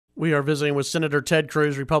We are visiting with Senator Ted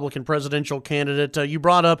Cruz, Republican presidential candidate. You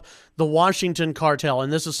brought up the Washington cartel,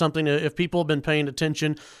 and this is something that if people have been paying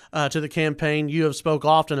attention to the campaign, you have spoke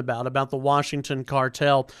often about the Washington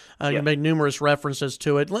cartel. Yes. You made numerous references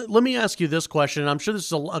to it. Let me ask you this question, and I'm sure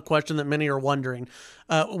this is a question that many are wondering.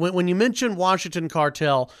 When you mention Washington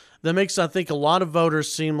cartel, that makes, I think, a lot of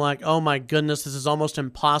voters seem like, oh my goodness, this is almost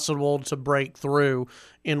impossible to break through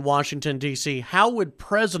in Washington, D.C. How would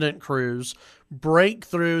President Cruz break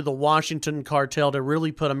through the Washington cartel to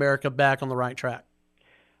really put America back on the right track?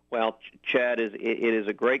 Well, Chad, it is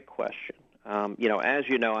a great question. As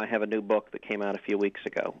you know, I have a new book that came out a few weeks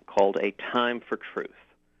ago called A Time for Truth.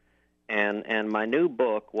 And my new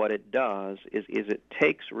book, what it does is it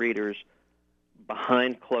takes readers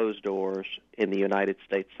behind closed doors in the United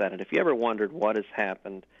States Senate. If you ever wondered what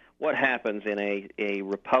happens in a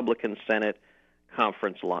Republican Senate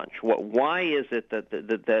conference lunch, why is it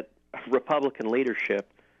that Republican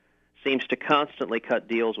leadership seems to constantly cut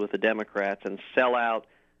deals with the Democrats and sell out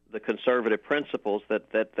the conservative principles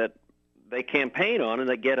that they campaign on and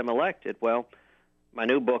that get them elected? Well, my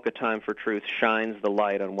new book, A Time for Truth, shines the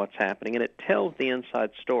light on what's happening, and it tells the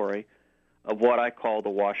inside story of what I call the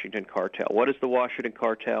Washington cartel. What is the Washington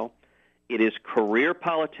cartel? It is career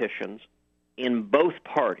politicians in both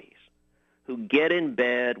parties who get in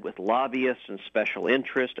bed with lobbyists and special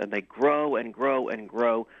interests, and they grow and grow and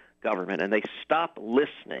grow government, and they stop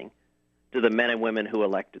listening to the men and women who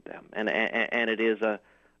elected them. And it is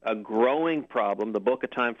a growing problem. The book, A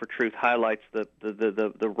Time for Truth, highlights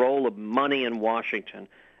the role of money in Washington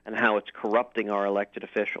and how it's corrupting our elected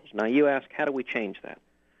officials. Now, you ask, how do we change that?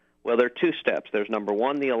 Well, there are two steps. There's number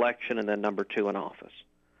one, the election, and then number two, an office.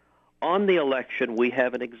 On the election, we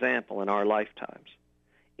have an example in our lifetimes.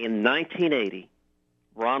 In 1980,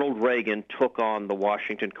 Ronald Reagan took on the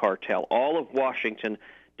Washington cartel. All of Washington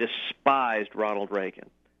despised Ronald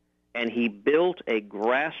Reagan, and he built a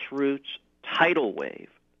grassroots tidal wave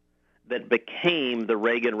that became the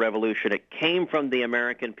Reagan Revolution. It came from the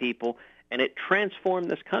American people, and it transformed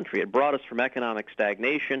this country. It brought us from economic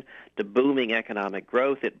stagnation to booming economic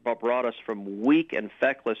growth. It brought us from weak and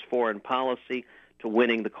feckless foreign policy to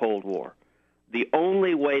winning the Cold War. The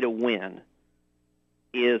only way to win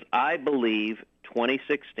is, I believe,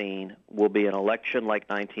 2016 will be an election like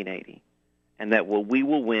 1980, and that we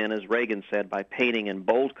will win, as Reagan said, by painting in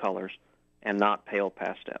bold colors and not pale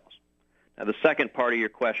pastels. Now, the second part of your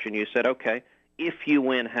question, you said, okay, if you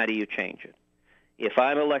win, how do you change it? If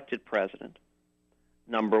I'm elected president,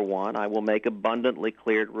 number one, I will make abundantly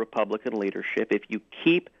clear to Republican leadership, if you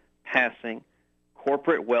keep passing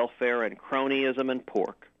corporate welfare and cronyism and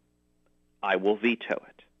pork, I will veto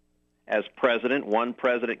it. As president, one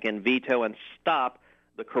president can veto and stop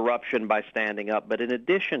the corruption by standing up. But in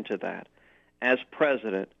addition to that, as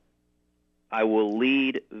president, I will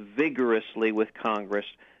lead vigorously with Congress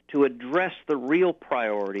to address the real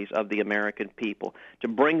priorities of the American people, to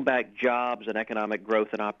bring back jobs and economic growth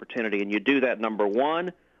and opportunity. And you do that, number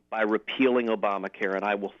one, by repealing Obamacare. And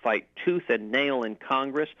I will fight tooth and nail in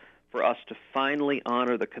Congress for us to finally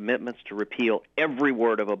honor the commitments to repeal every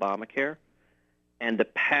word of Obamacare and to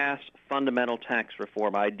pass fundamental tax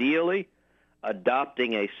reform, ideally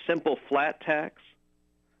adopting a simple flat tax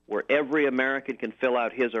where every American can fill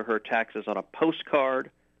out his or her taxes on a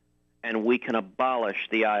postcard, and we can abolish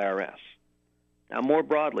the IRS. Now, more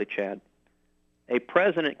broadly, Chad, a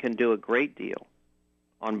president can do a great deal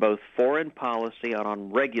on both foreign policy and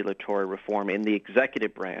on regulatory reform in the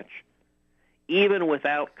executive branch, even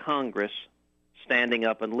without Congress standing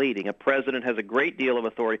up and leading. A president has a great deal of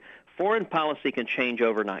authority. Foreign policy can change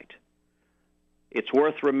overnight. It's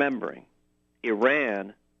worth remembering,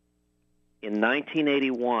 Iran in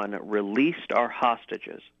 1981 released our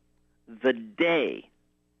hostages the day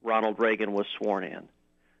Ronald Reagan was sworn in.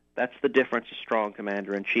 That's the difference a strong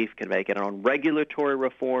commander-in-chief can make. And on regulatory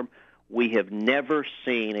reform, we have never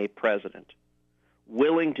seen a president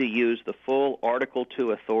willing to use the full Article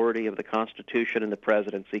II authority of the Constitution and the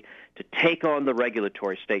presidency to take on the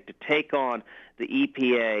regulatory state, to take on the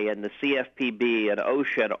EPA and the CFPB and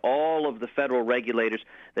OSHA and all of the federal regulators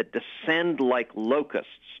that descend like locusts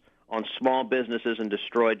on small businesses and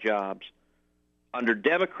destroy jobs. Under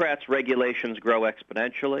Democrats, regulations grow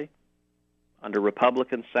exponentially. Under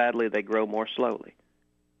Republicans, sadly, they grow more slowly.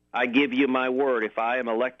 I give you my word, if I am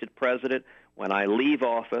elected president, when I leave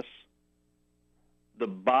office, the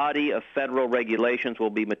body of federal regulations will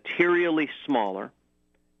be materially smaller,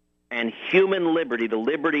 and human liberty, the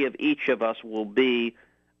liberty of each of us, will be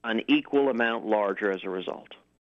an equal amount larger as a result.